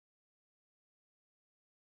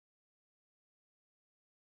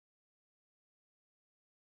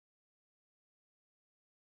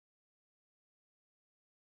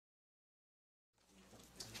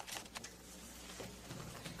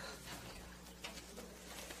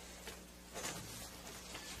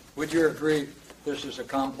Would you agree this is a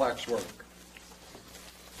complex work?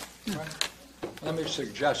 Right. Let me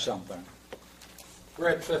suggest something. We're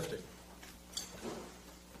at 50.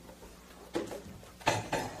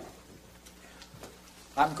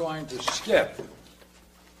 I'm going to skip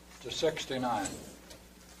to 69.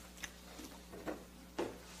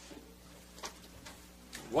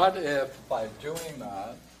 What if by doing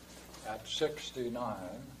that at 69,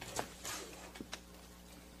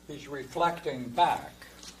 he's reflecting back?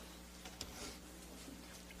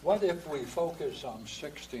 What if we focus on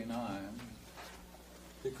 69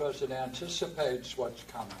 because it anticipates what's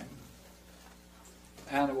coming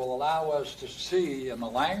and it will allow us to see in the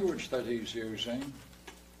language that he's using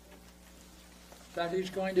that he's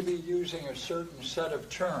going to be using a certain set of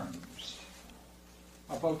terms,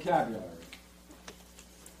 a vocabulary.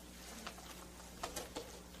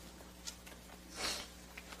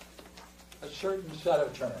 A certain set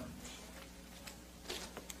of terms.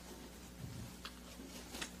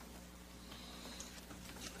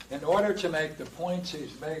 In order to make the points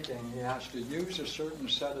he's making, he has to use a certain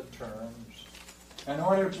set of terms in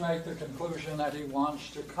order to make the conclusion that he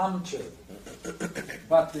wants to come to.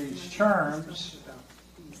 But these terms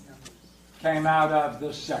came out of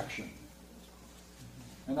this section.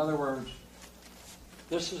 In other words,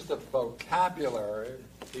 this is the vocabulary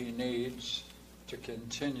he needs to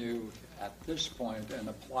continue at this point and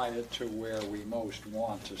apply it to where we most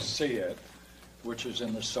want to see it, which is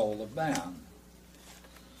in the soul of man.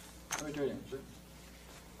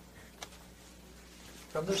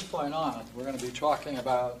 From this point on, we're going to be talking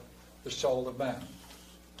about the soul of man.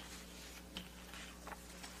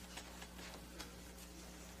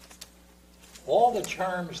 All the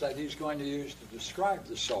terms that he's going to use to describe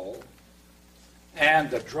the soul and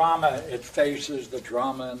the drama it faces, the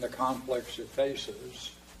drama and the conflicts it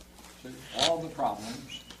faces, all the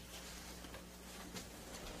problems,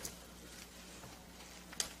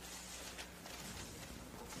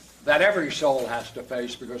 that every soul has to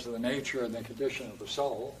face because of the nature and the condition of the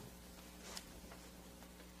soul.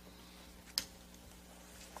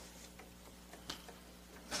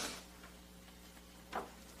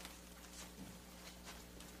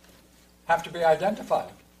 Have to be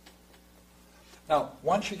identified. Now,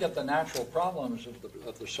 once you get the natural problems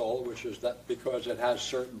of the soul, which is that because it has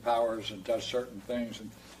certain powers and does certain things,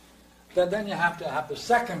 and then you have to have the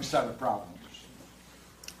second set of problems.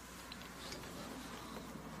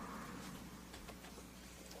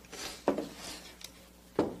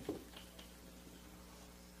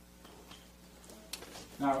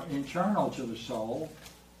 Now, internal to the soul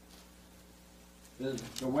is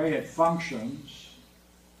the way it functions.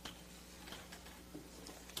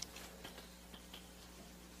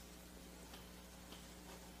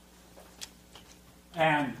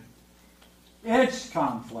 And its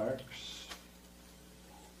conflicts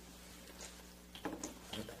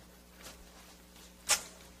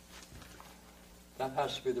that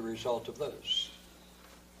has to be the result of this.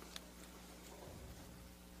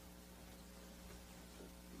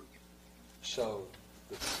 So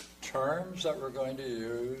the terms that we're going to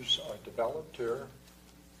use are developed here.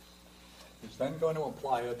 He's then going to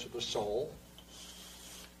apply it to the soul.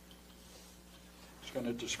 He's going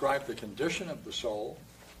to describe the condition of the soul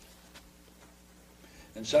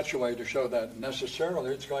in such a way to show that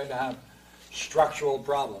necessarily it's going to have structural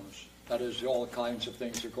problems. That is, all kinds of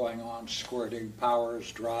things are going on, squirting,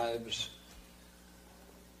 powers, drives.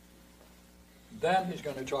 Then he's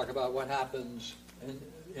going to talk about what happens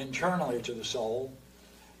internally to the soul,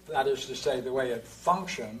 that is to say, the way it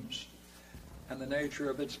functions and the nature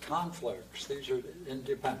of its conflicts. These are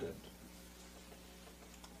independent.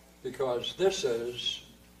 Because this is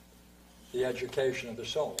the education of the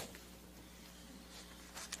soul.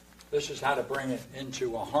 This is how to bring it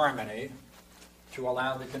into a harmony to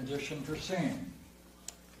allow the condition for seeing.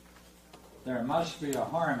 There must be a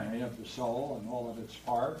harmony of the soul and all of its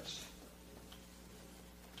parts.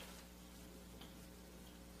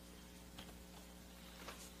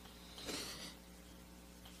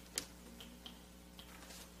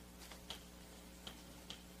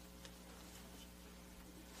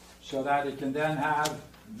 So that it can then have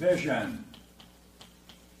vision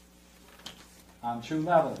on two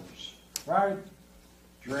levels, right?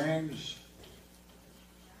 Dreams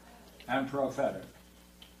and prophetic.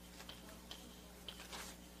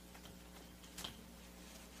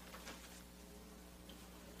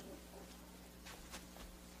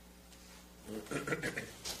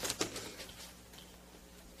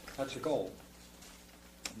 That's the goal.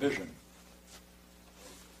 Vision.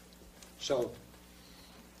 So,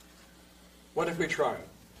 what if we try it?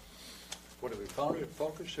 What if we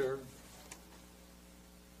focus here?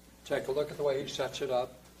 Take a look at the way he sets it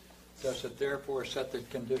up. Does it therefore set the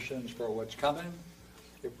conditions for what's coming?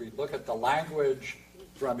 If we look at the language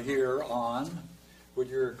from here on, would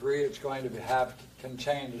you agree it's going to have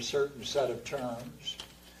contained a certain set of terms?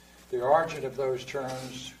 The origin of those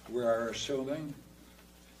terms, we are assuming,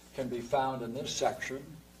 can be found in this section,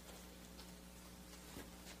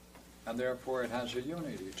 and therefore it has a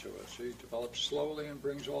unity to it. So it develops slowly and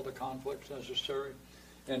brings all the conflicts necessary,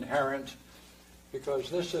 inherent, because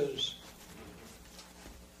this is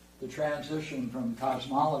the transition from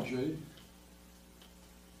cosmology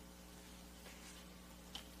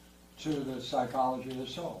to the psychology of the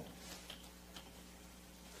soul.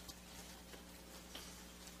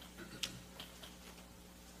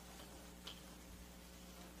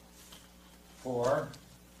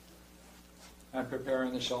 And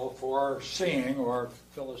preparing the soul for seeing, or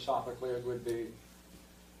philosophically it would be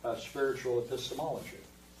spiritual epistemology.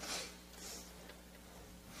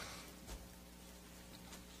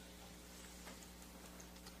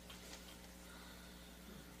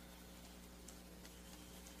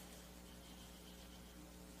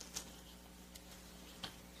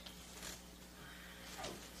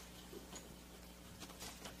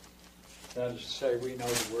 That is to say, we know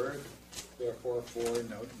the word, therefore for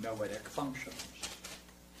noetic functions.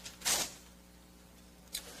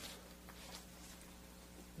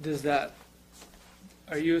 Does that,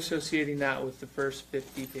 are you associating that with the first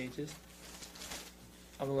 50 pages?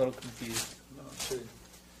 I'm a little confused. No, see,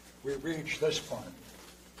 we reach this point.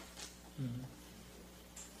 Mm-hmm.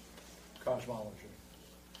 Cosmology.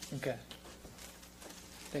 Okay.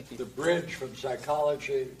 Thank you. The bridge from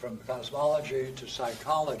psychology, from cosmology to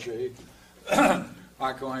psychology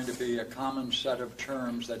are going to be a common set of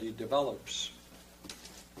terms that he develops.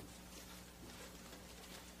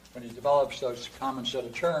 When he develops those common set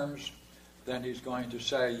of terms, then he's going to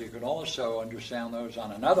say you can also understand those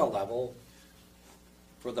on another level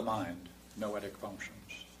for the mind, noetic functions.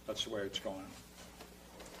 That's the way it's going.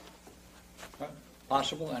 Okay.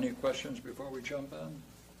 Possible? Any questions before we jump in?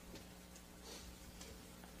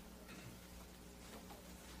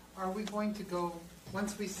 Are we going to go,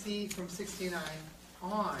 once we see from 69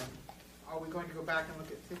 on, are we going to go back and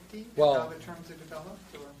look at 50? Well, and how the terms are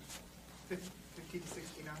developed, or 50 to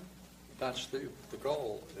 69? That's the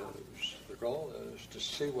goal is. The goal is to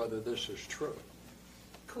see whether this is true.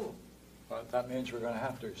 Cool. But that means we're going to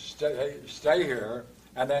have to stay here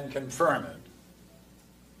and then confirm it.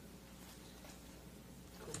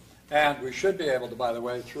 Cool. And we should be able to, by the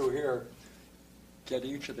way, through here, get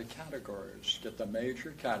each of the categories, get the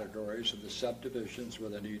major categories of the subdivisions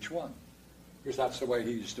within each one, because that's the way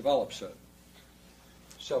he develops it.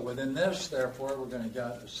 So within this, therefore, we're going to get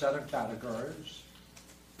a set of categories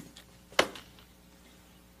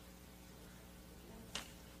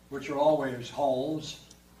which are always wholes,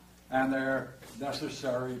 and they're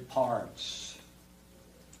necessary parts,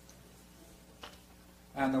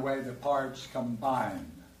 and the way the parts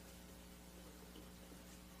combine.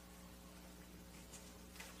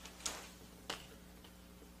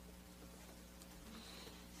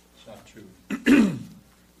 It's not true.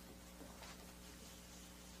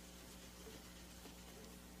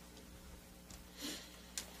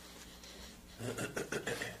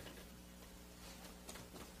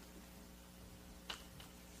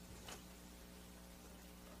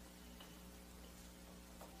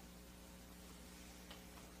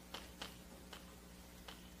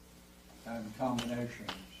 And combinations.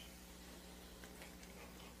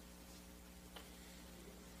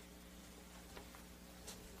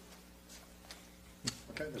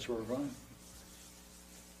 Okay, that's where we're going.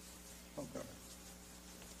 Okay.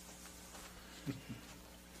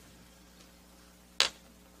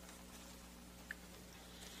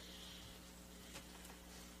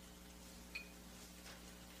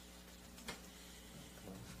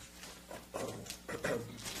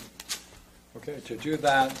 Okay, to do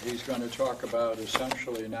that, he's going to talk about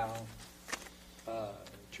essentially now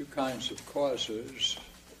two kinds of causes.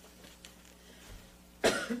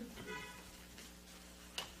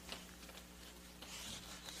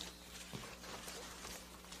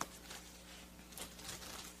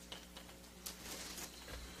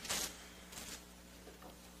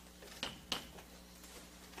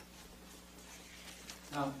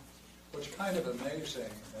 Now, what's kind of amazing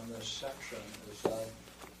in this section is that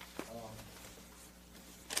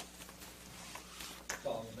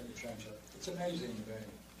let me change that. It's amazing to me,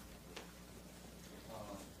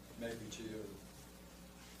 maybe to you,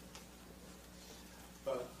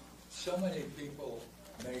 but so many people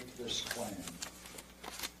make this claim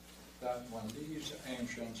that when these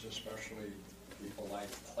ancients, especially people like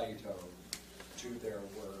Plato, do their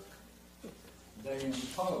work, they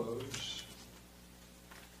impose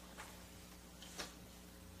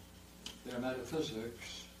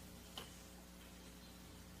metaphysics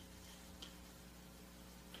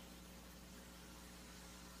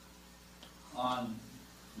on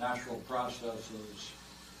natural processes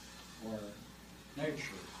or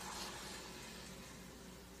nature.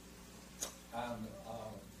 And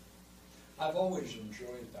I've always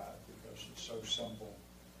enjoyed that because it's so simple.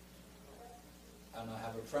 And I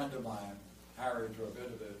have a friend of mine, Harry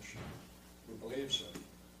Dravidovich, who believes it.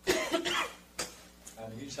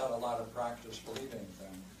 And he's had a lot of practice believing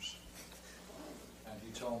things. And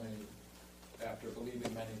he told me, after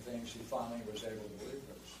believing many things, he finally was able to believe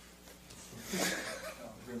this.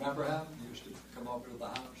 Remember him? He used to come over to the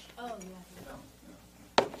house. Oh, yeah.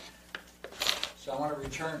 Yeah. So I want to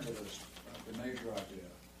return to this, the major idea.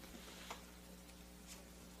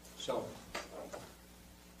 So,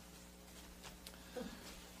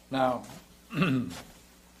 now,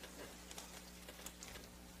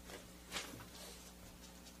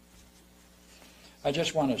 I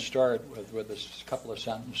just want to start with this couple of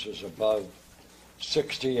sentences above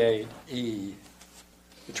 68e,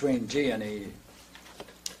 between D and E.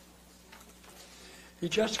 He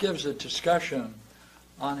just gives a discussion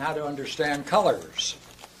on how to understand colors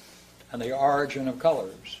and the origin of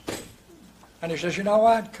colors. And he says, you know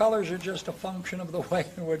what? Colors are just a function of the way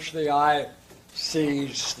in which the eye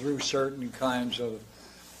sees through certain kinds of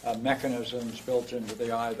mechanisms built into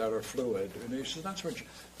the eye that are fluid. And he says that's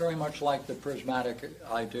very much like the prismatic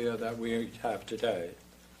idea that we have today.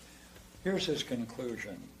 Here's his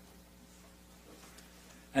conclusion.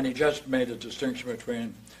 And he just made a distinction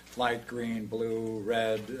between light green, blue,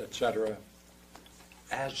 red, etc.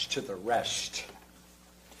 As to the rest,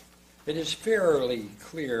 it is fairly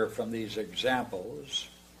clear from these examples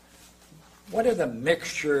what are the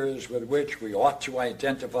mixtures with which we ought to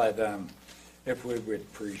identify them if we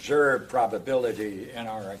would preserve probability in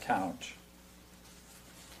our account.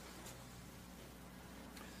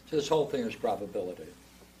 So this whole thing is probability.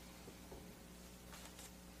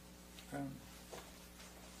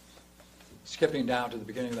 Skipping down to the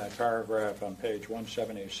beginning of that paragraph on page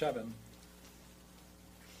 177.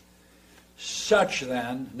 Such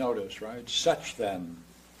then, notice, right? Such then,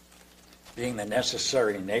 being the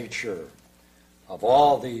necessary nature of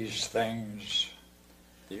all these things,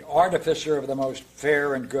 the artificer of the most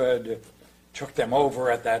fair and good took them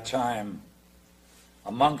over at that time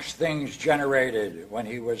amongst things generated when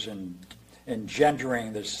he was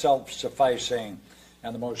engendering the self-sufficing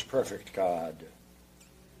and the most perfect God.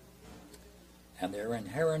 And their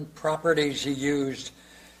inherent properties he used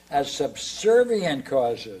as subservient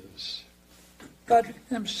causes, but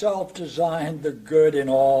himself designed the good in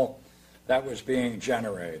all that was being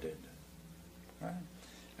generated. Right?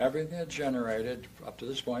 Everything that's generated up to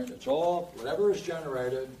this point, it's all, whatever is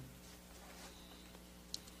generated,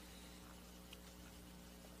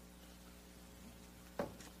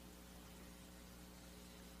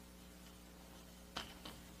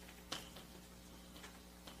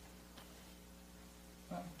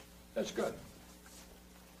 that's good.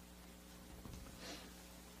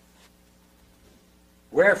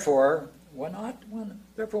 Wherefore, one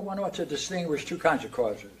ought to distinguish two kinds of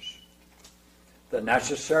causes, the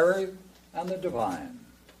necessary and the divine.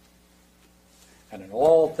 And in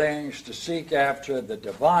all things to seek after the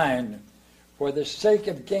divine for the sake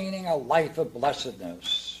of gaining a life of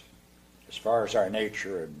blessedness, as far as our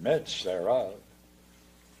nature admits thereof,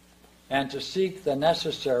 and to seek the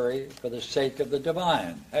necessary for the sake of the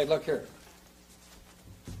divine. Hey, look here.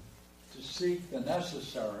 To seek the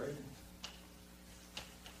necessary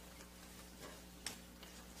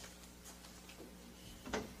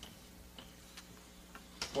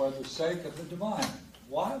for the sake of the divine.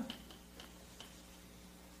 What?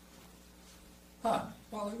 Huh.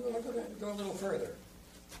 Well, go a little further.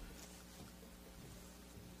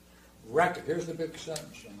 Here's the big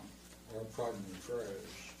sentence, or pardon me, phrase.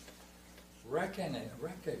 Reckoning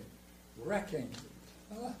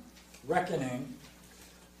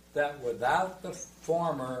that without the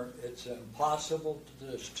former it's impossible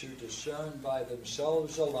to discern by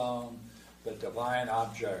themselves alone the divine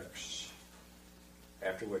objects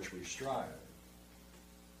after which we strive,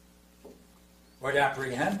 or to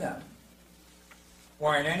apprehend them,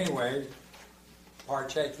 or in any way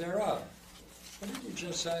partake thereof. What did you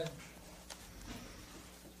just say?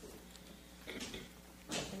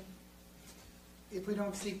 If we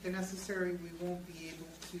don't seek the necessary, we won't be able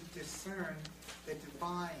to discern the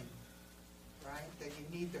divine, right? That you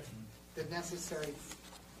need the necessary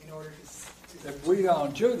in order to If we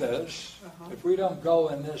don't do this, if we don't go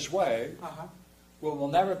in this way, we will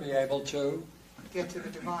never be able to get to the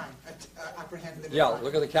divine, apprehend the divine. Yeah,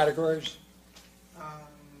 look at the categories.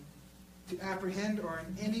 to apprehend or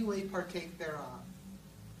in any way partake thereof.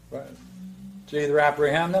 Right. To either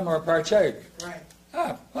apprehend them or partake. Right.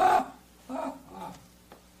 Ah, ah, ah, ah.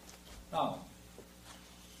 No.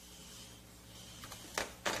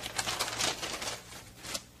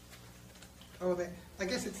 Oh, I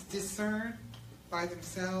guess it's discern by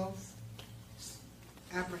themselves,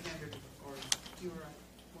 apprehended, or you were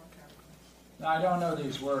right, more capital. Now, I don't know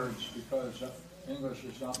these words because English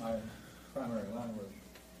is not my primary language.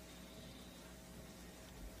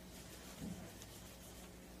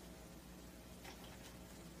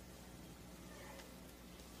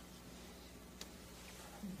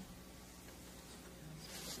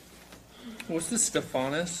 What's the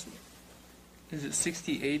Stephanus? Is it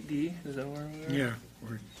 68D? Is that where we are? Yeah,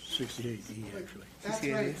 or 68E actually. That's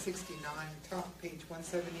 68. right, 69, top page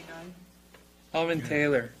 179. Alvin Yeah.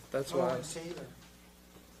 Taylor. That's why. Oh, Taylor.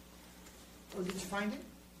 Oh, did you find it?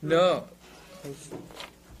 No.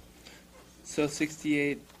 So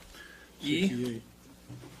 68E? 68.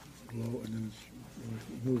 Low, and then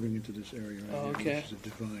it's moving into this area right Oh, here, okay. which is a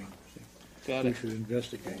divine. Got We it. should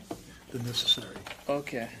investigate the necessary.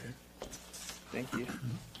 Okay. Thank you.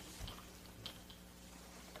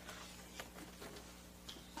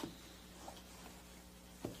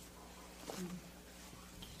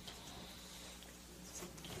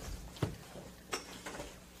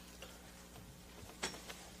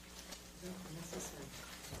 Necessary.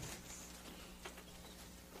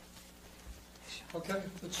 Okay,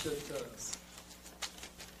 let's get,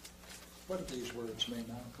 what do these words mean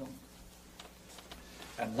now? Come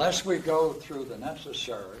on. Unless we go through the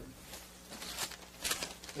necessary,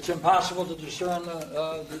 it's impossible to discern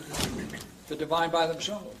the divine by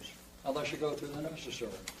themselves, unless you go through the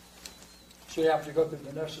necessary. So you have to go through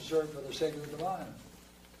the necessary for the sake of the divine,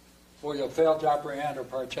 or you'll fail to apprehend or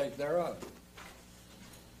partake thereof.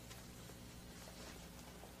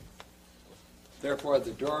 Therefore,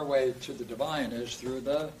 the doorway to the divine is through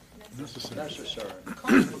the necessary.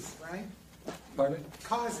 Causes, right? Pardon me?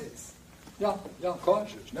 Causes. Yeah,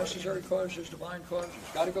 causes. Necessary causes, divine causes.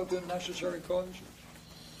 Got to go through the necessary causes.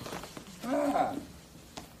 Ah.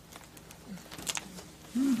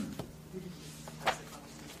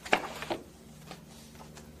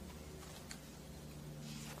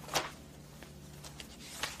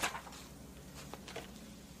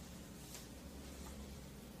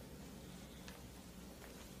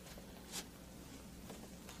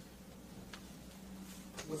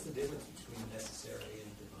 What's the difference between necessary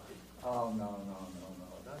and divine? Oh, no.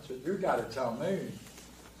 That's it. You got to tell me.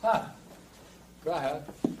 Huh. Go ahead.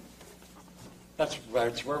 That's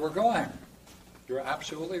where we're going. You're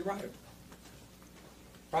absolutely right.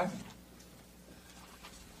 Right?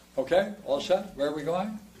 Okay, all set? Where are we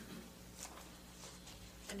going?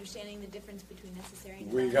 Understanding the difference between necessary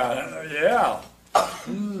and We divine. got it. Yeah.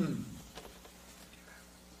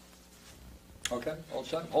 Okay, all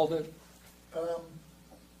set? Hold it.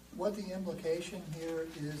 What the implication here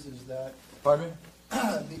is that, Pardon me?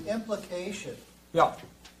 the implication Yeah.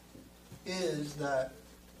 is that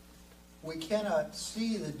we cannot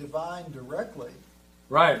see the divine directly,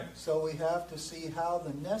 Right. so we have to see how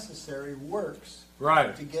the necessary works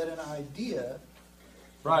Right. to get an idea of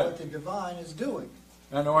Right. what the divine is doing.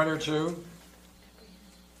 In order to,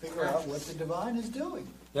 Figure out what the divine is doing.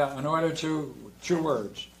 yeah, in order to, two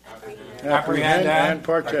words. Apprehend and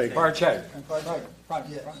partake. Partake. And partake. Right,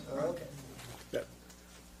 Yes, right. okay. Yep.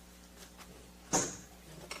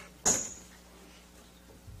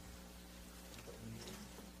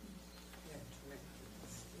 Yeah,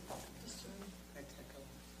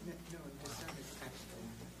 no, discern is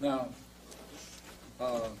tactical.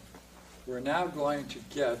 Now, we're now going to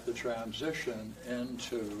get the transition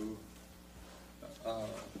into,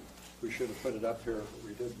 we should have put it up here, but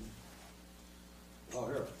we didn't. Oh,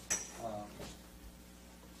 here.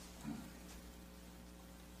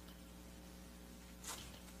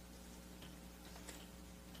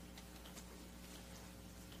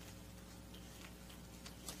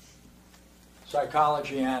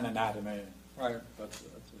 Psychology and anatomy, right?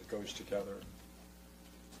 It goes together.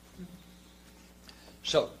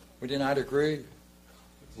 So, we did not agree.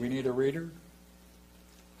 We need a reader.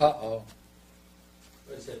 Uh-oh.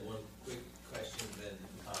 I just had one quick question then.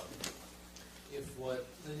 If what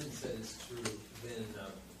Lyndon said is true, then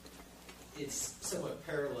it's somewhat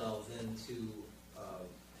parallel then to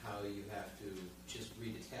how you have to just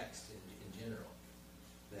read a text in general,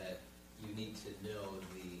 that you need to know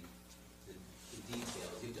the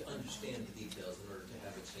details. You have to understand the details in order to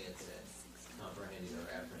have a chance at comprehending or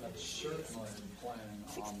apprehending. That's certainly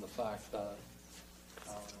playing on the fact that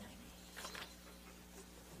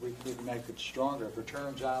we could make it stronger. If it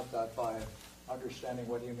turns out that by understanding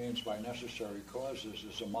what he means by necessary causes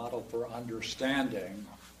is a model for understanding.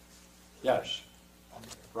 Yes,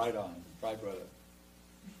 right on, right with it.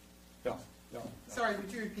 Yeah, yeah. Sorry,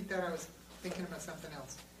 would you repeat that? I was thinking about something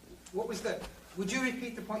else. What was the, would you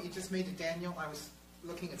repeat the point you just made to Daniel? I was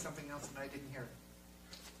looking at something else and I didn't hear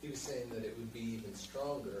it. He was saying that it would be even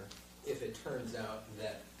stronger if it turns out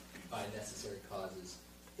that by necessary causes,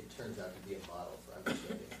 it turns out to be a model for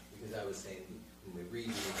understanding. Because I was saying, when we read,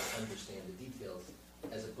 we understand the details,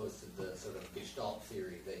 as opposed to the sort of Gestalt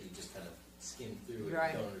theory that you just kind of skim through it,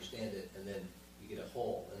 Right. you don't understand it, and then you get a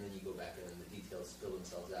hole, and then you go back and then the details spill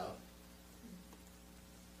themselves out.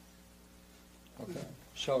 Okay,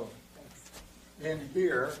 so in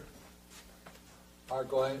here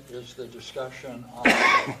is the discussion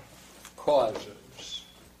on causes.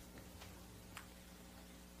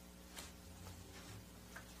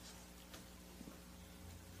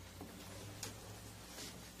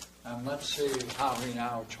 And let's see how he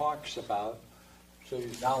now talks about, so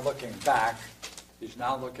he's now looking back,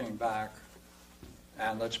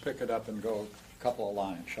 and let's pick it up and go a couple of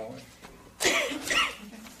lines, shall we?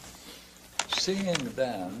 Seeing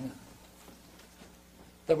then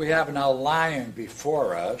that we have now lying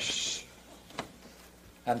before us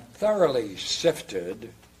and thoroughly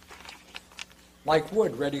sifted, like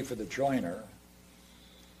wood ready for the joiner,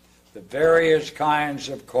 the various kinds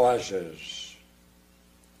of causes.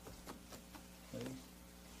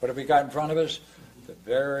 What have we got in front of us? The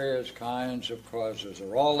various kinds of causes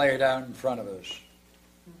are all laid out in front of us,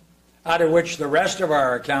 out of which the rest of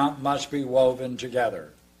our account must be woven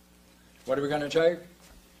together. What are we going to take?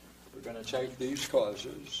 We're going to take these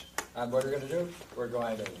causes, and what are we going to do? We're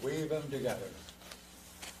going to weave them together.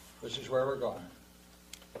 This is where we're going.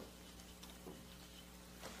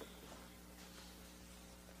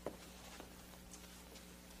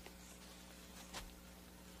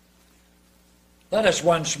 Let us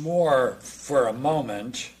once more, for a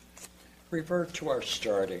moment, revert to our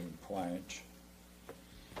starting point.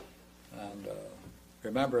 And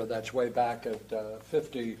remember, that's way back at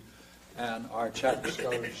 50, and our text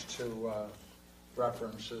goes to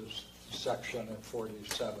references section at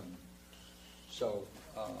 47. So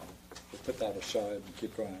we'll put that aside and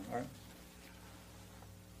keep going, all right?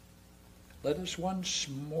 Let us once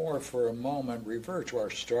more, for a moment, revert to our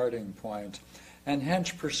starting point, and hence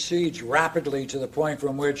proceed rapidly to the point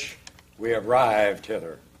from which we have arrived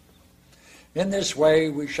hither. In this way,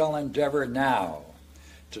 we shall endeavor now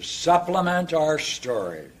to supplement our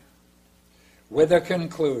story with a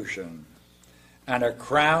conclusion and a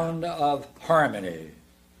crown of harmony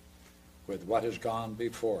with what has gone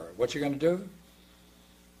before. What's he going to do?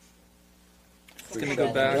 We're going to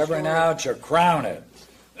go back. Endeavor now to crown it.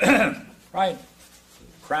 Right?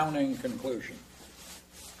 Crowning conclusion.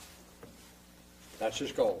 That's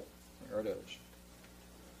his goal. There it is.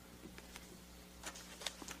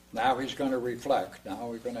 Now he's going to reflect. Now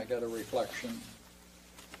we're going to get a reflection.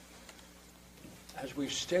 As we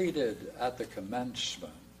stated at the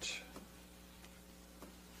commencement,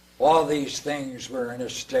 all these things were in a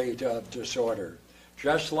state of disorder,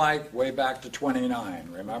 just like way back to 29,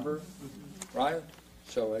 remember? Right?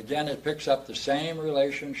 So again, it picks up the same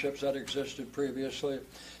relationships that existed previously.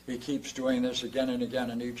 He keeps doing this again and again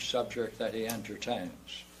in each subject that he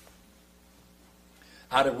entertains,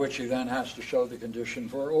 out of which he then has to show the condition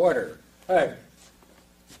for order. Hey,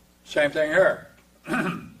 same thing here.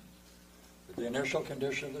 The initial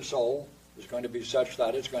condition of the soul is going to be such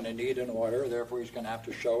that it's going to need an order, therefore he's going to have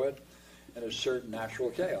to show it in a certain natural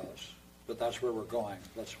chaos. But that's where we're going.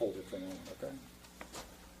 Let's hold it for a moment, okay?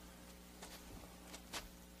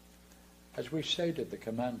 As we stated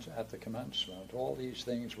at the commencement, all these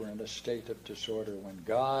things were in a state of disorder when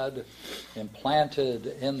God implanted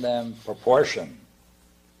in them proportions,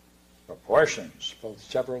 both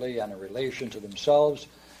severally and in relation to themselves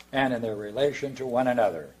and in their relation to one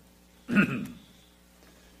another,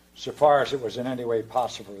 so far as it was in any way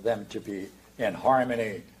possible for them to be in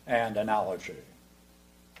harmony and analogy.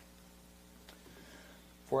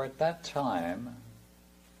 For at that time,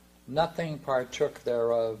 nothing partook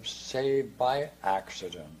thereof save by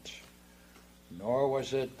accident, nor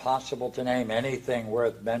was it possible to name anything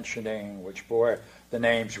worth mentioning which bore the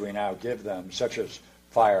names we now give them, such as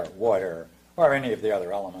fire, water, or any of the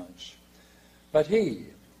other elements. But he,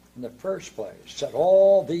 in the first place, set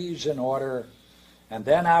all these in order, and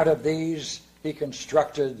then out of these he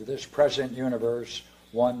constructed this present universe,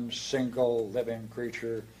 one single living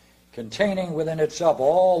creature, containing within itself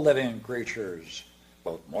all living creatures,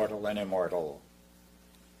 both mortal and immortal.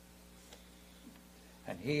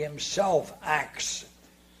 And he himself acts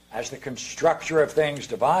as the constructor of things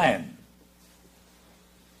divine.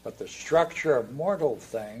 But the structure of mortal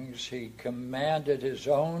things he commanded his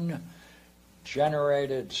own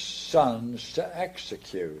generated sons to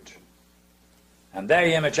execute. And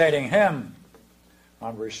they, imitating him,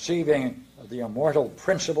 on receiving the immortal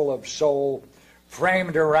principle of soul,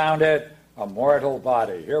 framed around it a mortal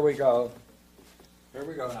body. Here we go. Here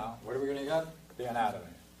we go now. What are we going to get? The anatomy.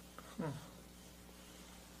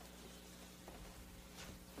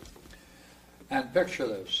 And picture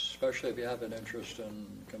this, especially if you have an interest in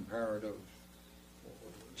comparative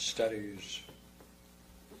studies.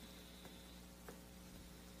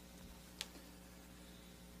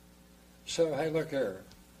 So, hey, look here.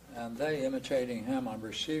 And they, imitating him on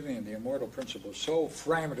receiving the immortal principle, so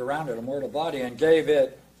framed around it a mortal body and gave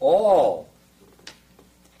it all,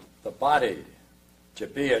 the body, to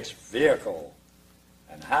be its vehicle,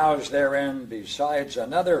 and housed therein, besides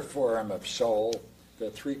another form of soul, there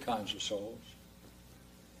are three kinds of souls,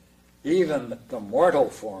 even the mortal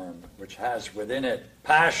form, which has within it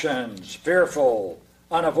passions, fearful,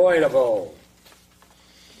 unavoidable.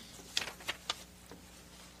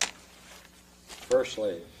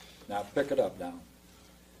 Firstly, now pick it up now.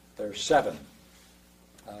 There's 7.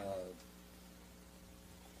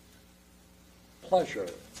 Pleasure,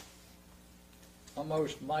 a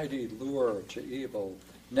most mighty lure to evil.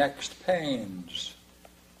 Next, pains,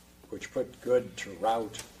 which put good to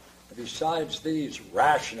rout. Besides these,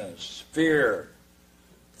 rashness, fear,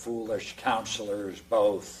 foolish counselors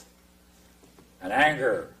both, and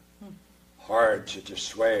anger, hard to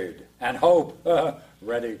dissuade, and hope,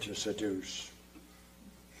 ready to seduce.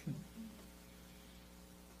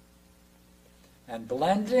 And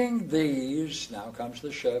blending these, now comes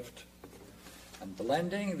the shift, and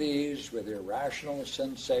blending these with irrational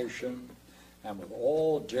sensation and with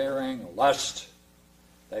all daring lust,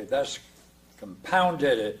 they thus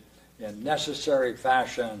compounded it in necessary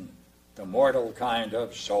fashion the mortal kind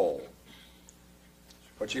of soul.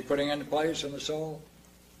 What's he putting into place in the soul?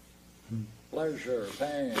 Pleasure,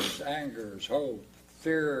 pains, angers, hope,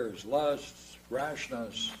 fears, lusts,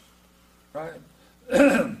 rashness, right?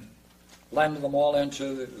 Blend them all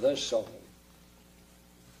into this soul.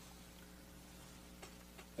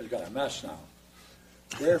 He's got a mess now.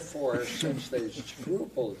 Wherefore, since they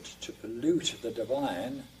scrupled to pollute the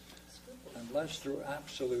divine, unless through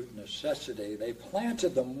absolute necessity, they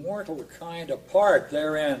planted the mortal kind apart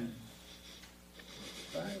therein.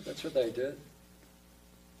 Right? That's what they did.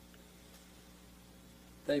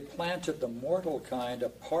 They planted the mortal kind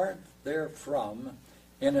apart therefrom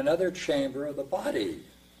in another chamber of the body,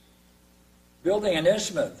 building an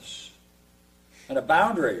isthmus and a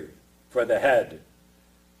boundary for the head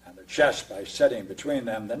and the chest by setting between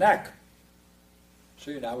them the neck.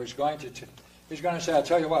 See, now he's going to say, I'll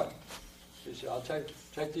tell you what. He said, I'll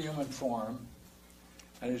take the human form,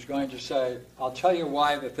 and he's going to say, I'll tell you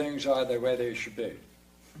why the things are the way they should be.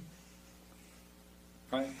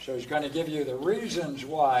 Right? So he's going to give you the reasons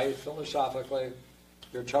why, philosophically,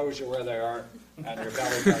 your toes are where they are, and your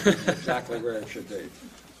belly button is exactly where it should be.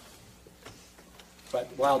 But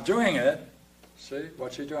while doing it, see,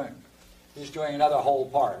 what's he doing? He's doing another whole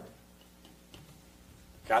part.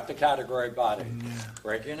 Got the category body,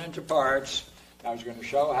 breaking into parts. Now he's going to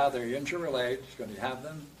show how they interrelate. He's going to have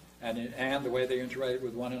them and the way they interrelate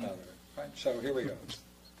with one another. Right? So here we go.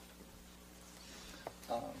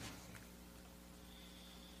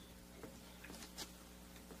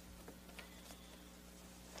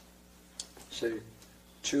 See,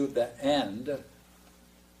 to the end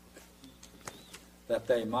that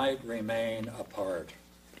they might remain apart.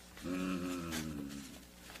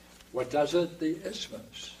 What does it? The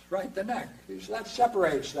isthmus, right? The neck. That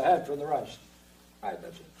separates the head from the rest. Right,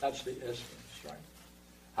 that's it. That's the isthmus,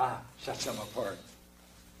 right? Sets them apart.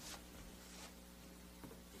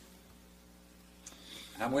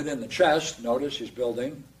 And within the chest, notice he's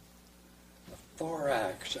building the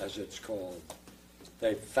thorax, as it's called.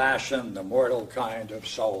 They fashioned the mortal kind of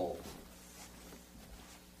soul.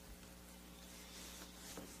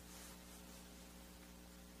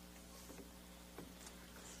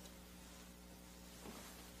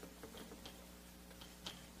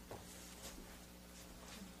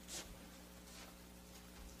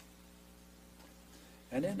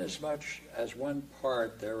 And inasmuch as one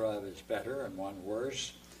part thereof is better and one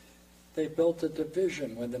worse, they built a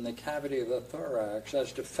division within the cavity of the thorax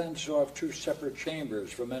as to fence off 2 separate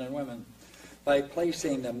chambers for men and women by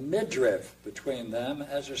placing the midriff between them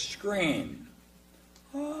as a screen.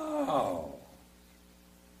 Oh.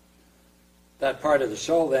 That part of the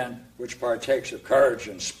soul, then, which partakes of courage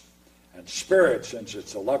and spirit, since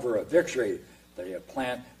it's a lover of victory,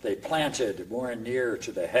 they planted more near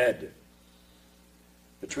to the head,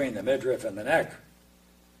 between the midriff and the neck,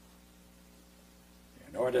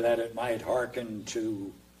 in order that it might hearken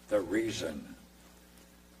to the reason,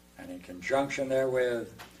 and in conjunction therewith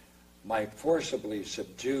might forcibly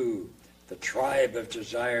subdue the tribe of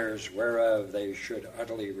desires whereof they should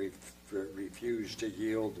utterly refuse to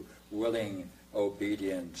yield willing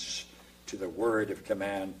obedience to the word of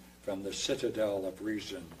command from the citadel of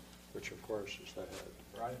reason, which of course is the head,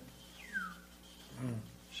 right?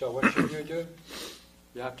 So what should you do?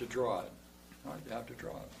 You have to draw it. Right? You have to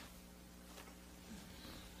draw it.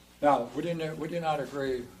 Now, would you not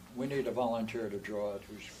agree we need a volunteer to draw it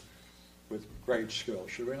who's with great skill,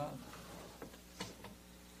 should we not?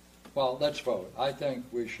 Well, let's vote. I think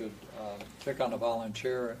we should pick on a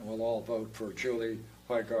volunteer, and we'll all vote for Julie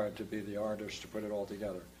Hoygaard to be the artist to put it all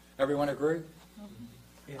together. Everyone agree?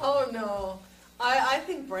 Yeah. Oh, no. I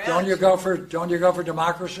think Brad. Don't you go for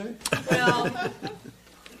democracy? Well,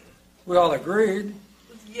 We all agreed.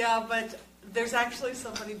 yeah, but there's actually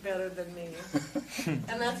somebody better than me,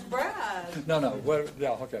 and that's Brad. No.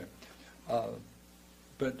 Yeah, okay.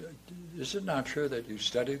 But is it not true that you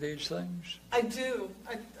study these things? I do.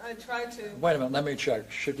 I try to. Wait a minute, let me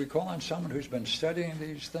check. Should we call on someone who's been studying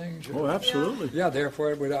these things? Oh, absolutely. Yeah,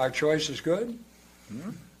 therefore our choice is good?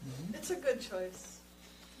 It's a good choice.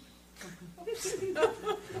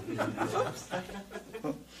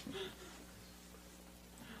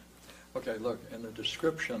 Okay, look, in the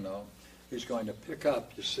description, though, he's going to pick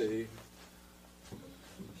up, you see,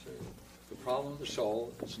 the problem of the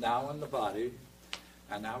soul is now in the body,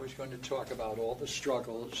 and now he's going to talk about all the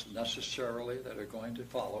struggles necessarily that are going to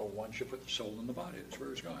follow once you put the soul in the body. That's where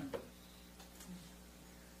he's going.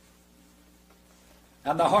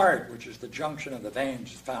 And the heart, which is the junction of the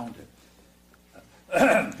veins, is found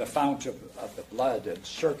the fount of the blood. It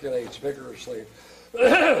circulates vigorously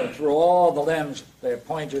through all the limbs. They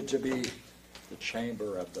appointed to be the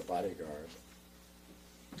chamber of the bodyguard.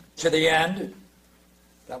 To the end,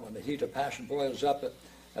 that when the heat of passion boils up,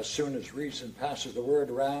 as soon as reason passes the word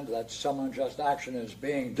around that some unjust action is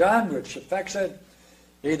being done, which affects it,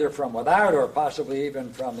 either from without or possibly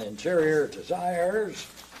even from the interior desires,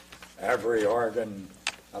 every organ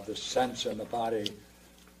of the sense in the body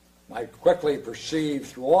might quickly perceive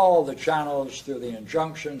through all the channels, through the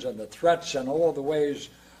injunctions and the threats and all the ways,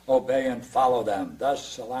 obey and follow them,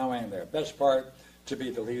 thus allowing their best part to be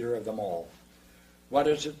the leader of them all. What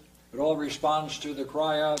is it? It all responds to the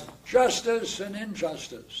cry of justice and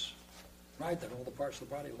injustice, right? That all the parts of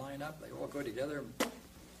the body line up, they all go together.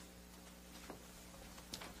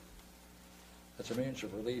 That's a means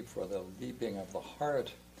of relief for the leaping of the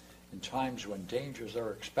heart in times when dangers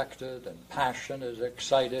are expected and passion is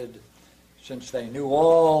excited, since they knew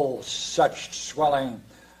all such swelling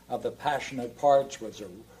of the passionate parts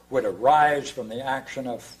would arise from the action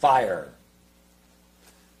of fire.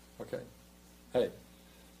 Okay. Hey,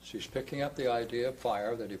 so he's picking up the idea of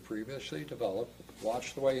fire that he previously developed.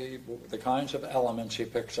 Watch the way the kinds of elements he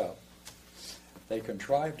picks up. They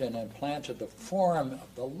contrived and implanted the form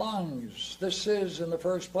of the lungs. This is, in the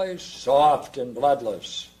first place, soft and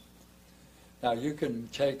bloodless. Now you can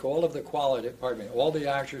take all of the all the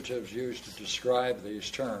adjectives used to describe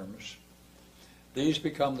these terms. These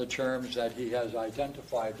become the terms that he has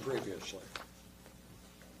identified previously.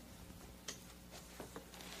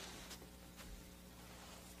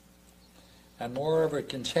 And moreover, it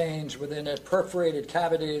contains within it perforated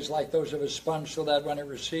cavities like those of a sponge, so that when it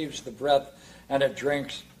receives the breath and it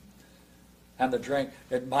drinks, and the drink,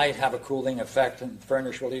 it might have a cooling effect and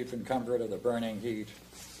furnish relief and comfort of the burning heat.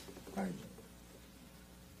 Right.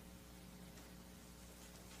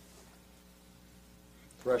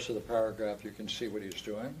 The rest of the paragraph, you can see what he's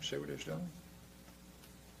doing. See what he's doing?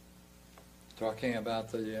 Talking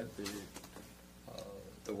about the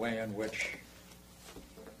way in which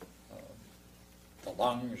the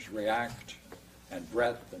lungs react, and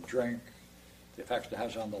breath and drink, the effects it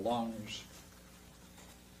has on the lungs,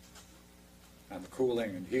 and the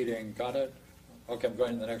cooling and heating. Got it? Okay, I'm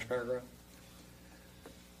going to the next paragraph.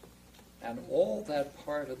 And all that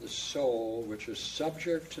part of the soul which is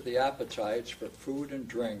subject to the appetites for food and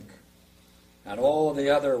drink, and all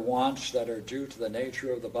the other wants that are due to the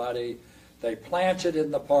nature of the body, they planted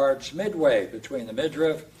in the parts midway between the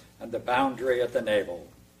midriff and the boundary at the navel,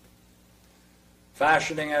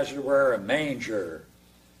 fashioning, as it were, a manger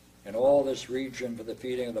in all this region for the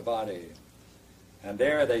feeding of the body. And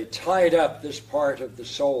there they tied up this part of the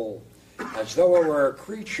soul, as though it were a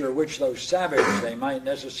creature which, though savage, they might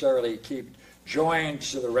necessarily keep joined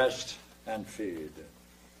to the rest and feed.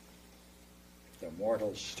 If the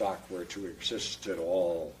mortal stock were to exist at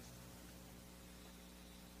all.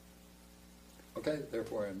 Okay,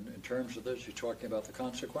 therefore, in terms of this, you're talking about the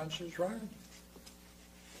consequences, right?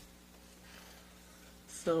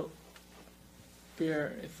 So,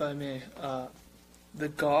 Pierre, if I may, the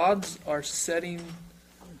gods are setting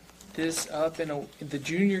this up the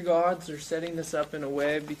junior gods are setting this up in a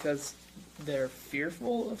way because they're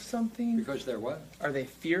fearful of something? Because they're what? Are they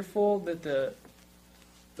fearful that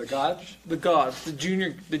The gods? the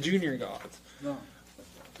junior gods? No.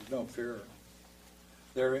 There's no fear.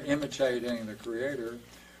 They're imitating the Creator.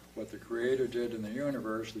 What the Creator did in the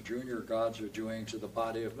universe, the junior gods are doing to the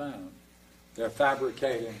body of man. They're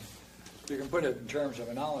fabricating. You can put it in terms of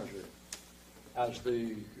analogy. As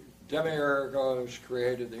the demiurgos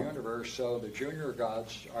created the universe, so the junior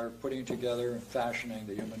gods are putting together and fashioning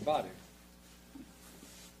the human body.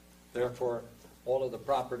 Therefore, all of the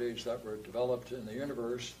properties that were developed in the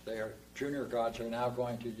universe, junior gods are now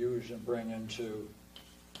going to use and bring into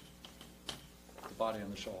the body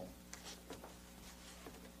and the soul.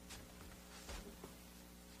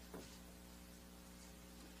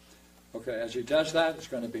 Okay, as he does that, it's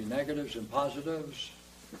going to be negatives and positives.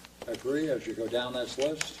 Agree as you go down this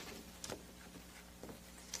list.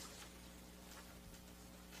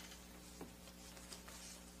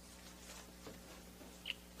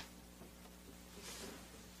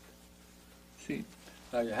 See,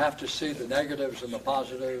 Now you have to see the negatives and the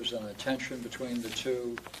positives and the tension between the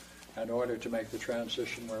two in order to make the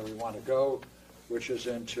transition where we want to go, which is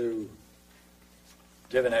into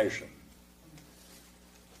divination.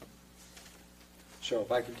 So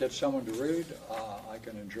if I could get someone to read, I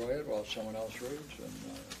can enjoy it while someone else reads and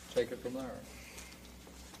take it from there.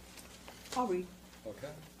 I'll read. Okay?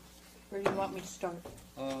 Where do you want me to start?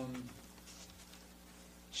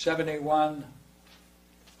 71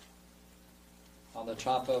 on the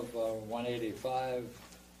top of 185,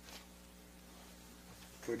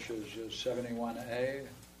 which is 71A.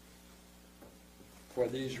 For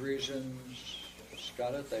these reasons,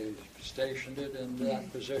 got it? They stationed it in that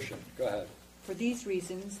position. Go ahead. For these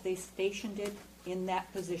reasons, they stationed it in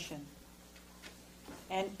that position.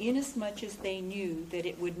 And inasmuch as they knew that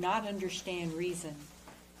it would not understand reason,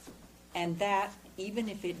 and that, even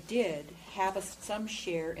if it did, have some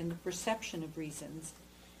share in the perception of reasons,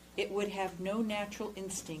 it would have no natural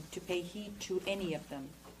instinct to pay heed to any of them,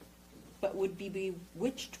 but would be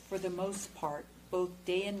bewitched for the most part, both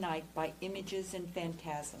day and night, by images and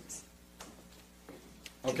phantasms.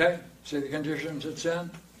 Okay? See the conditions it's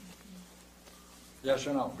in? Yes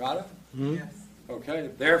or no? Got it? Yes. Okay.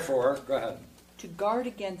 Therefore, go ahead. To guard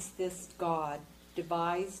against this, God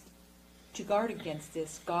devised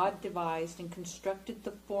and constructed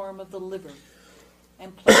the form of the liver,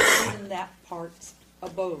 and placed it in that part's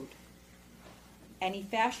abode. And he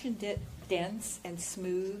fashioned it dense and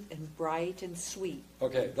smooth and bright and sweet.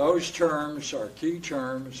 Okay, those terms are key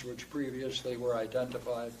terms which previously were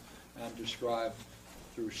identified and described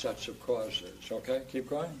through sets of causes. Okay, keep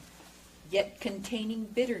going. Yet containing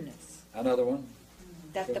bitterness, Another one.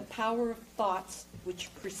 that the power of thoughts which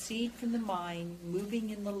proceed from the mind, moving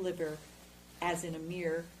in the liver, as in a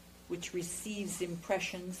mirror, which receives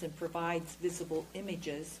impressions and provides visible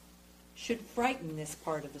images, should frighten this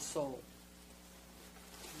part of the soul.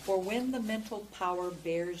 For when the mental power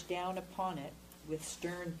bears down upon it with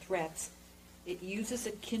stern threats, it uses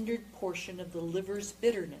a kindred portion of the liver's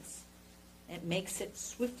bitterness, and makes it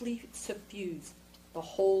swiftly suffuse the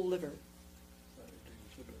whole liver,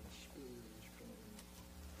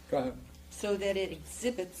 Go ahead. so that it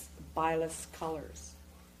exhibits bilious colors,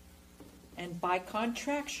 and by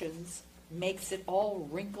contractions makes it all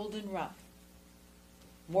wrinkled and rough.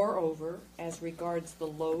 Moreover, as regards the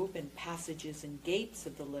lobe and passages and gates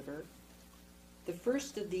of the liver, the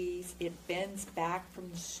first of these it bends back from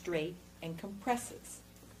the straight and compresses,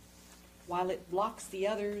 while it blocks the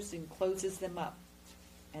others and closes them up,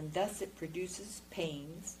 and thus it produces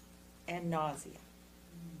pains and nausea.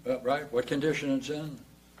 Right, what condition it's in?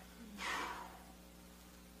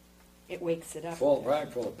 It wakes it up. Full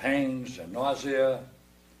of pains and nausea,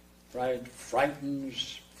 right?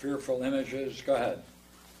 Frightens, fearful images. Go ahead.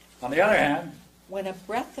 On the other hand, When a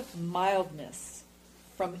breath of mildness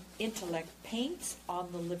from intellect paints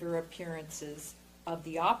on the liver appearances of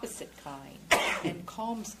the opposite kind, and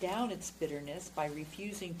calms down its bitterness by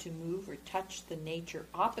refusing to move or touch the nature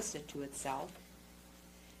opposite to itself,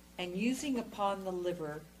 and using upon the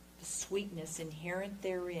liver the sweetness inherent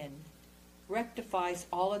therein, rectifies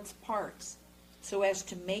all its parts, so as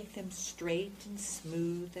to make them straight and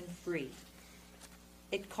smooth and free.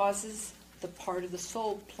 It causes the part of the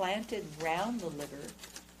soul planted round the liver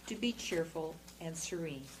to be cheerful and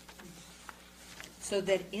serene, so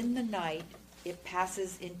that in the night it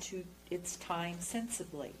passes into its time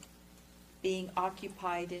sensibly, being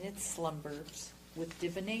occupied in its slumbers with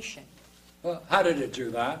divination. well, how did it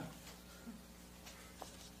do that?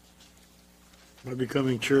 By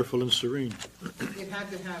becoming cheerful and serene. It had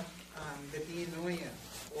to have the dianoia,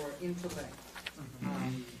 or intellect.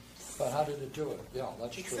 But how did it do it? Yeah,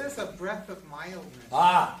 that's It true. says a breath of mildness.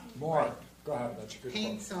 More. Right. Go ahead, that's a good point.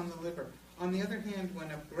 Paints on the liver. On the other hand, when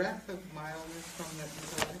a breath of mildness from the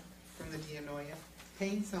intellect, from the dianoia,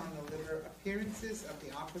 paints on the liver appearances of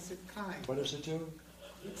the opposite kind. What does it do?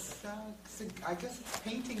 I guess it's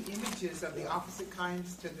painting images of the opposite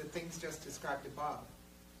kinds to the things just described above,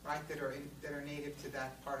 right? That are native to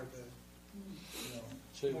that part of the.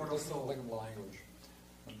 See, Mortal look soul. at the language.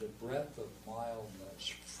 And the breath of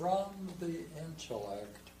mildness from the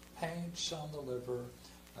intellect paints on the liver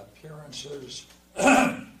appearances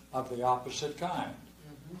of the opposite kind.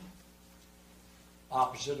 Mhm.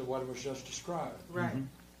 Opposite of what was just described. Right.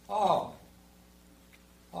 Oh,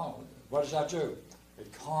 what does that do?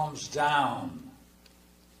 It calms down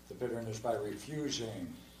the bitterness by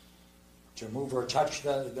refusing to move or touch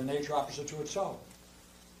the nature opposite to itself.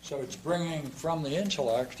 So it's bringing from the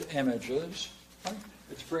intellect images. Right?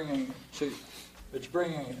 It's bringing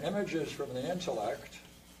images from the intellect,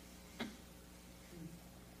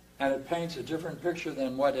 and it paints a different picture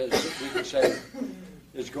than what is, we could say,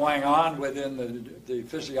 is going on within the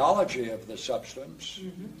physiology of the substance,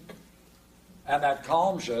 and that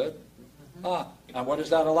calms it. And what does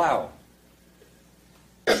that allow?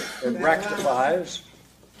 It rectifies,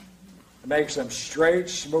 makes them straight,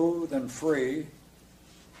 smooth, and free.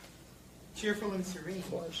 Cheerful and serene.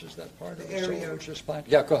 Is that part of The the soul area. which is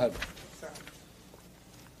planted? Yeah, go ahead. Sorry.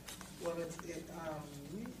 Well,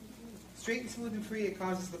 straight and smooth and free, it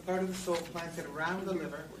causes the part of the soul planted around the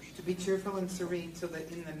liver to be cheerful and serene, so that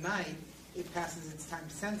in the night it passes its time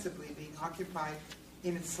sensibly, being occupied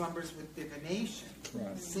in its slumbers with divination.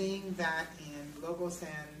 Right. Seeing that in logos and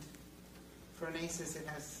phronesis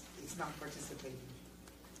it's not participating.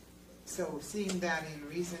 So seeing that in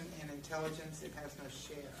reason and intelligence it has no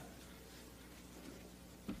share.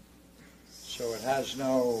 So it has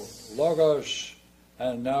no logos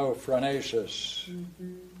and no phronesis.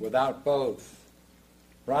 Without both,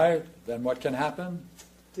 right? Then what can happen?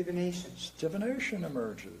 Divination. Divination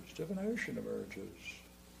emerges.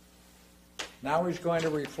 Now he's going to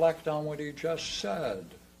reflect on what he just said.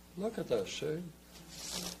 Look at this, see?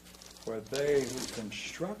 For they who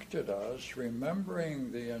constructed us,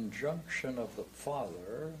 remembering the injunction of the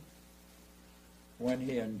Father, when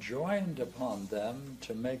he enjoined upon them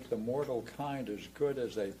to make the mortal kind as good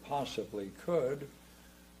as they possibly could,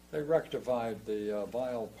 they rectified the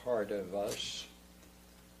vile part of us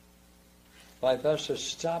by thus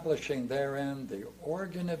establishing therein the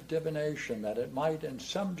organ of divination, that it might in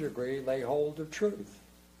some degree lay hold of truth.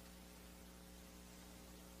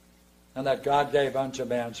 And that God gave unto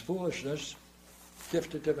man's foolishness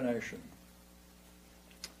gift of divination.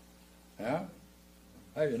 Yeah?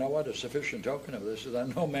 Hey, you know what? A sufficient token of this is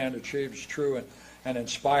that no man achieves true and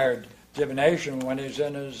inspired divination when he's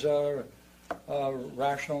in his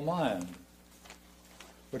rational mind,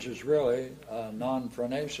 which is really a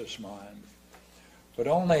non-phronesis mind. But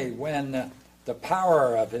only when the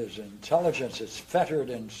power of his intelligence is fettered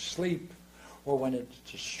in sleep, or when it's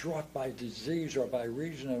distraught by disease or by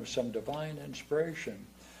reason of some divine inspiration.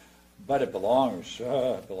 But it belongs to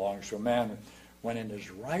a man when in his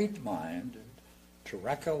right mind to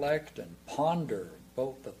recollect and ponder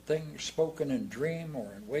both the things spoken in dream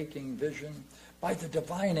or in waking vision by the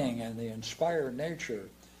divining and the inspired nature,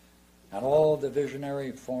 and all the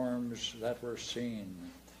visionary forms that were seen,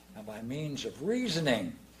 and by means of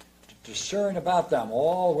reasoning to discern about them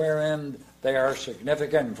all wherein they are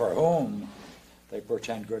significant, for whom they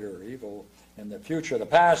portend good or evil in the future, the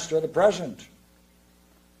past, or the present.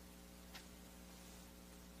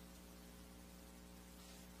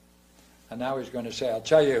 And now he's going to say, I'll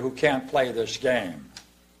tell you who can't play this game.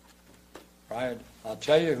 Right? I'll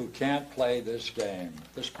tell you who can't play this game.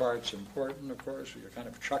 This part's important, of course. You kind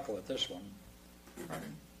of chuckle at this one.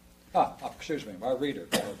 Excuse me, our reader.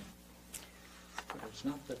 But it's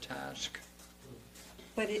not the task.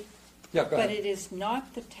 But it Yeah, go But ahead. it is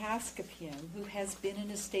not the task of him who has been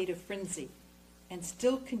in a state of frenzy, and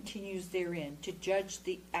still continues therein, to judge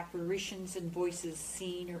the apparitions and voices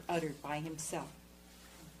seen or uttered by himself.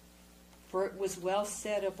 For it was well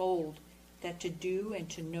said of old, that to do and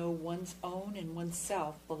to know one's own and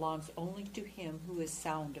oneself belongs only to him who is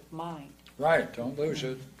sound of mind. Right, don't lose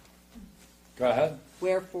it. Go ahead.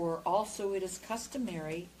 Wherefore also it is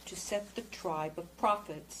customary to set the tribe of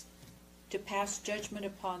prophets to pass judgment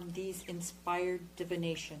upon these inspired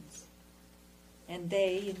divinations. And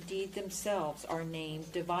they indeed themselves are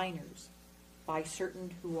named diviners by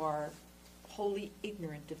certain who are wholly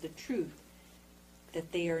ignorant of the truth,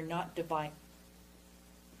 that they are not divine,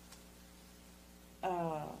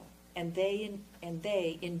 and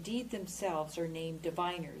they indeed themselves are named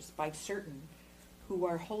diviners by certain who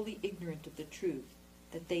are wholly ignorant of the truth,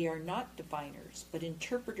 that they are not diviners, but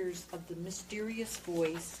interpreters of the mysterious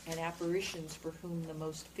voice and apparitions, for whom the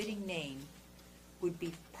most fitting name would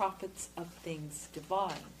be prophets of things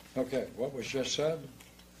divine. Okay, what was just said?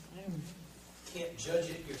 Can't judge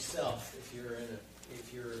it yourself if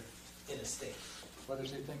you're in a state. What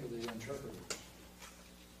does he think of the interpreters?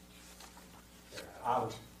 They're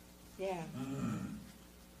Out. Yeah.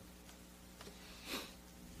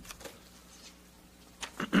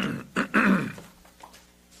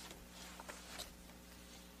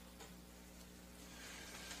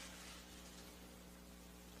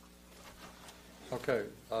 Okay,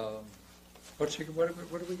 what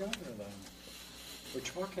do we got here then? We're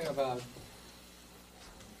talking about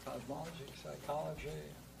cosmology, psychology,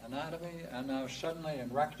 anatomy, and now suddenly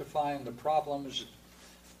in rectifying the problems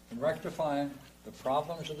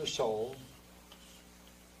of the soul.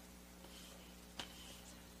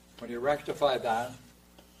 When you rectify that,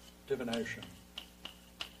 divination.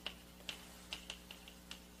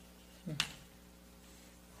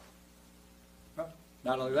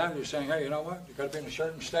 Not only that, you're saying, hey, you know what? You've got to be in a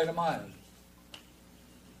certain state of mind.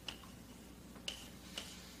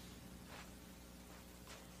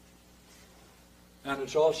 And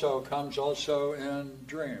it also comes also in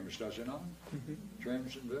dreams, does it not? Mm-hmm.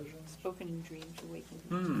 Dreams and visions. Spoken in dreams, awakened.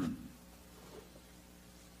 Hmm.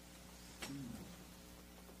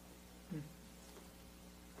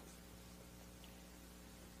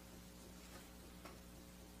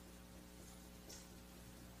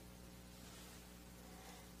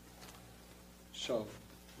 So,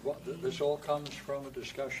 this all comes from a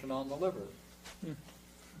discussion on the liver.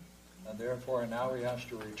 And therefore, now he has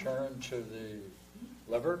to return to the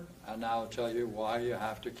liver and now tell you why you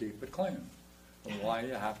have to keep it clean and why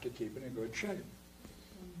you have to keep it in good shape.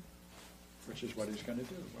 Which is what he's going to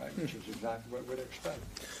do, right? Which is exactly what we'd expect.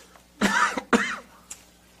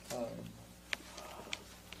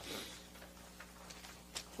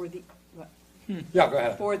 Yeah, go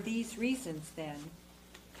ahead. For these reasons, then,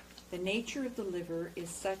 the nature of the liver is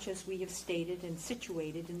such as we have stated and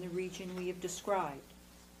situated in the region we have described,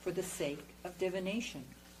 for the sake of divination.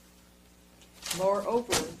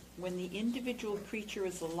 Moreover, when the individual creature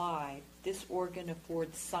is alive, this organ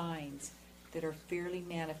affords signs that are fairly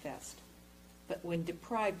manifest. But when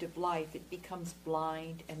deprived of life, it becomes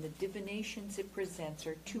blind, and the divinations it presents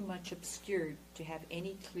are too much obscured to have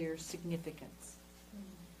any clear significance.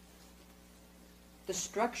 The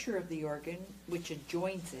structure of the organ which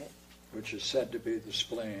adjoins it, Which is said to be the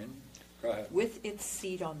spleen. Go ahead. with its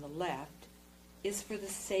seat on the left, is for the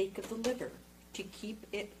sake of the liver, to keep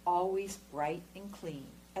it always bright and clean,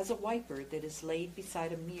 as a wiper that is laid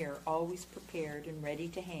beside a mirror always prepared and ready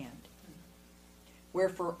to hand.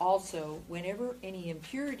 Wherefore also, whenever any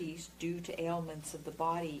impurities due to ailments of the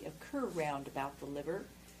body occur round about the liver,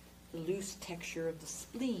 the loose texture of the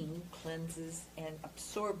spleen cleanses and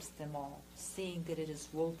absorbs them all, seeing that it is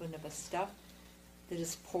woven of a stuff that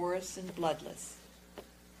is porous and bloodless.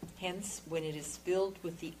 Hence, when it is filled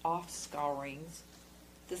with the off-scourings,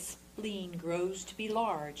 the spleen grows to be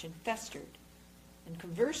large and festered, and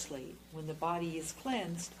conversely, when the body is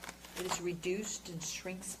cleansed, it is reduced and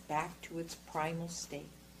shrinks back to its primal state.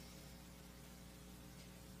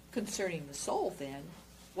 Concerning the soul, then,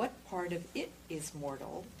 what part of it is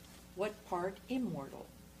mortal, what part immortal,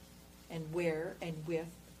 and where and with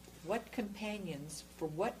what companions, for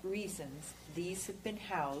what reasons, these have been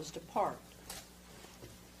housed apart.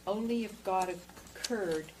 Only if God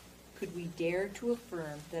occurred could we dare to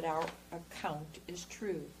affirm that our account is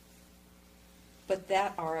true. But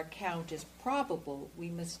that our account is probable, we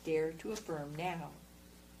must dare to affirm now,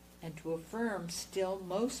 and to affirm still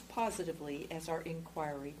most positively as our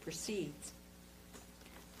inquiry proceeds.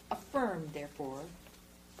 Affirm, therefore,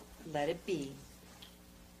 let it be.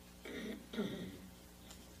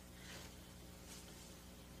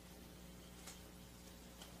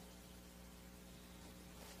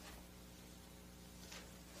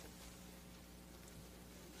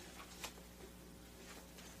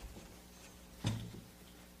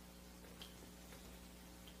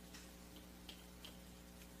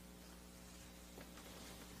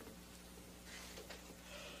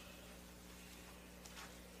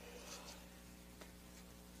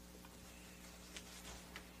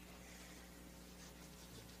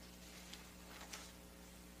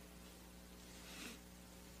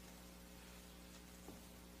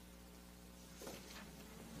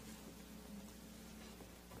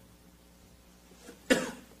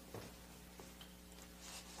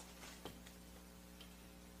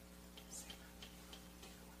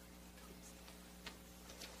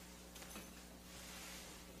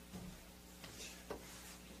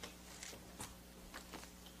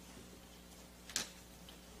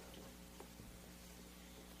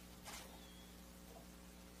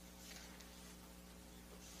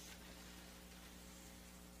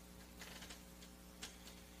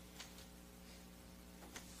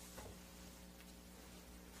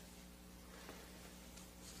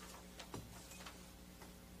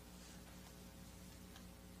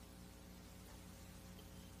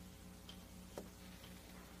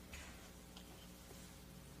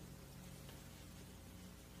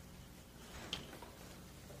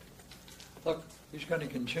 Look, he's going to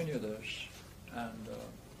continue this, and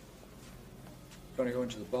going to go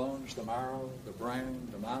into the bones, the marrow, the brain,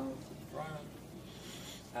 the mouth, the brain,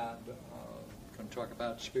 and going to talk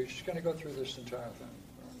about speech. He's going to go through this entire thing.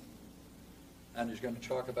 And he's going to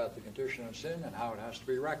talk about the condition of sin and how it has to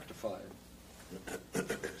be rectified.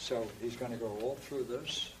 So he's going to go all through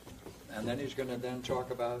this, and then he's going to then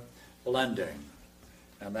talk about blending,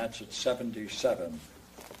 and that's at 77.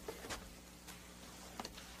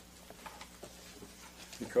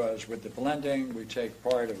 Because with the blending, we take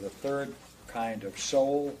part of the third kind of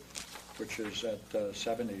soul, which is at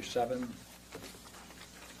 77,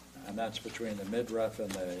 and that's between the midriff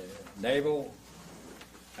and the navel,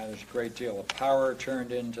 and there's a great deal of power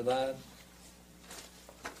turned into that.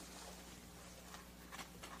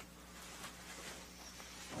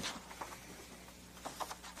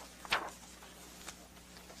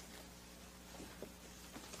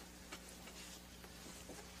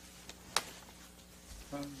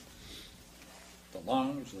 The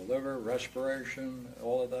lungs, the liver, respiration,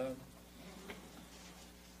 all of that.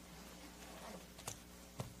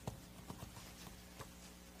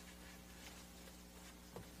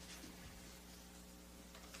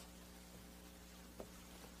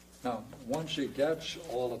 Now, once he gets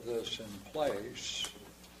all of this in place,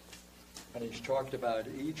 and he's talked about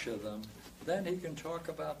each of them, then he can talk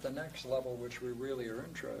about the next level, which we really are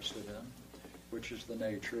interested in, which is the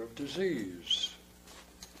nature of disease.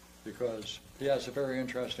 Because he has a very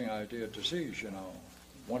interesting idea of disease, you know.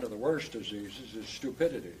 One of the worst diseases is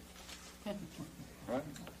stupidity. Right?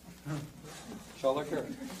 So look here.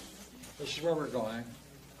 This is where we're going.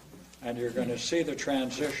 And you're going to see the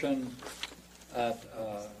transition at,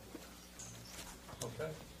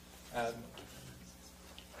 at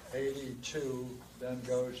 82, then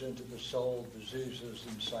goes into the soul, diseases,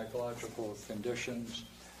 and psychological conditions.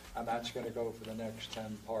 And that's going to go for the next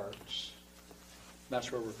 10 parts. That's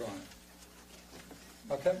where we're going.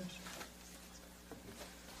 Okay?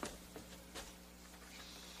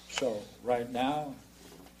 So, right now,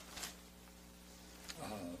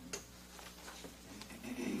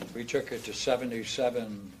 we took it to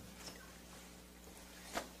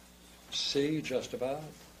 77C, just about.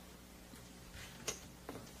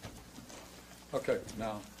 Okay,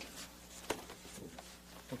 now.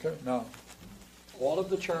 Okay, now. All of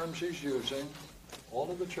the terms he's using,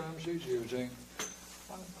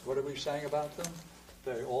 what are we saying about them?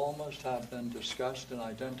 They all must have been discussed and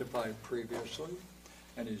identified previously,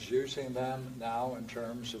 and he's using them now in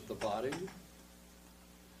terms of the body.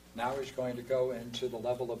 Now he's going to go into the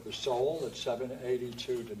level of the soul at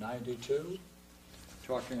 782 to 92,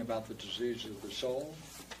 talking about the disease of the soul.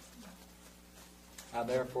 And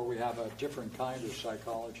therefore we have a different kind of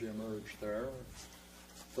psychology emerge there,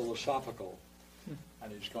 philosophical.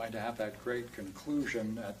 And he's going to have that great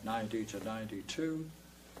conclusion at 90 to 92,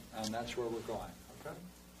 and that's where we're going, okay?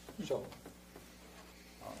 So,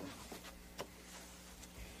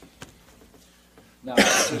 now,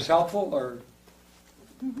 is this helpful or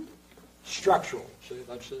structural? See,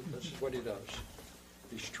 this is what he does.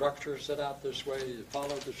 He structures it out this way. You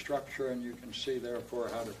follow the structure, and you can see, therefore,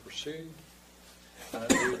 how to proceed. And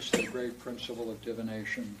it leads to the great principle of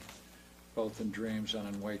divination, both in dreams and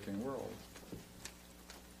in waking world.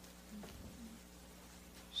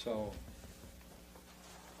 So,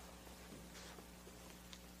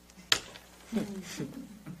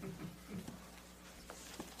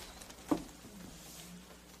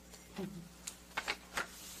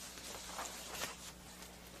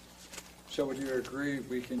 so would you agree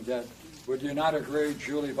we can get, would you not agree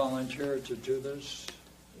Julie volunteered to do this?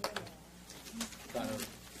 Kind of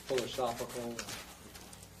philosophical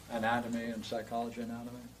anatomy and psychology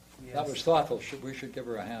anatomy? Yes. That was thoughtful. We should give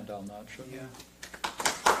her a hand on that, shouldn't we? Yeah.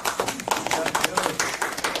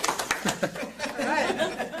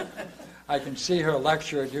 I can see her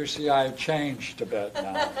lecture at UCI changed a bit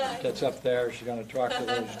now. Gets up there, she's going to talk to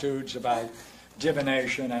those dudes about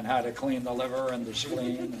divination and how to clean the liver and the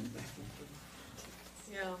spleen.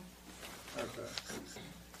 Yeah. Okay.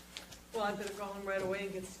 Well, I better go home right away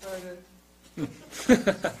and get started.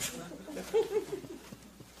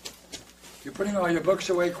 You're putting all your books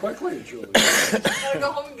away quickly, Julie. I gotta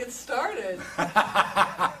go home and get started.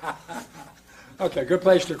 Okay, good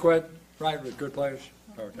place to quit. Right, good place.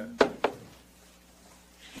 Okay. God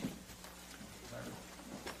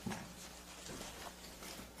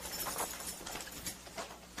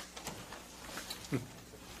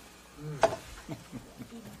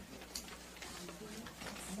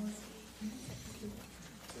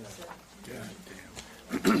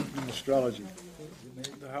damn. Astrology.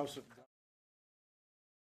 The house of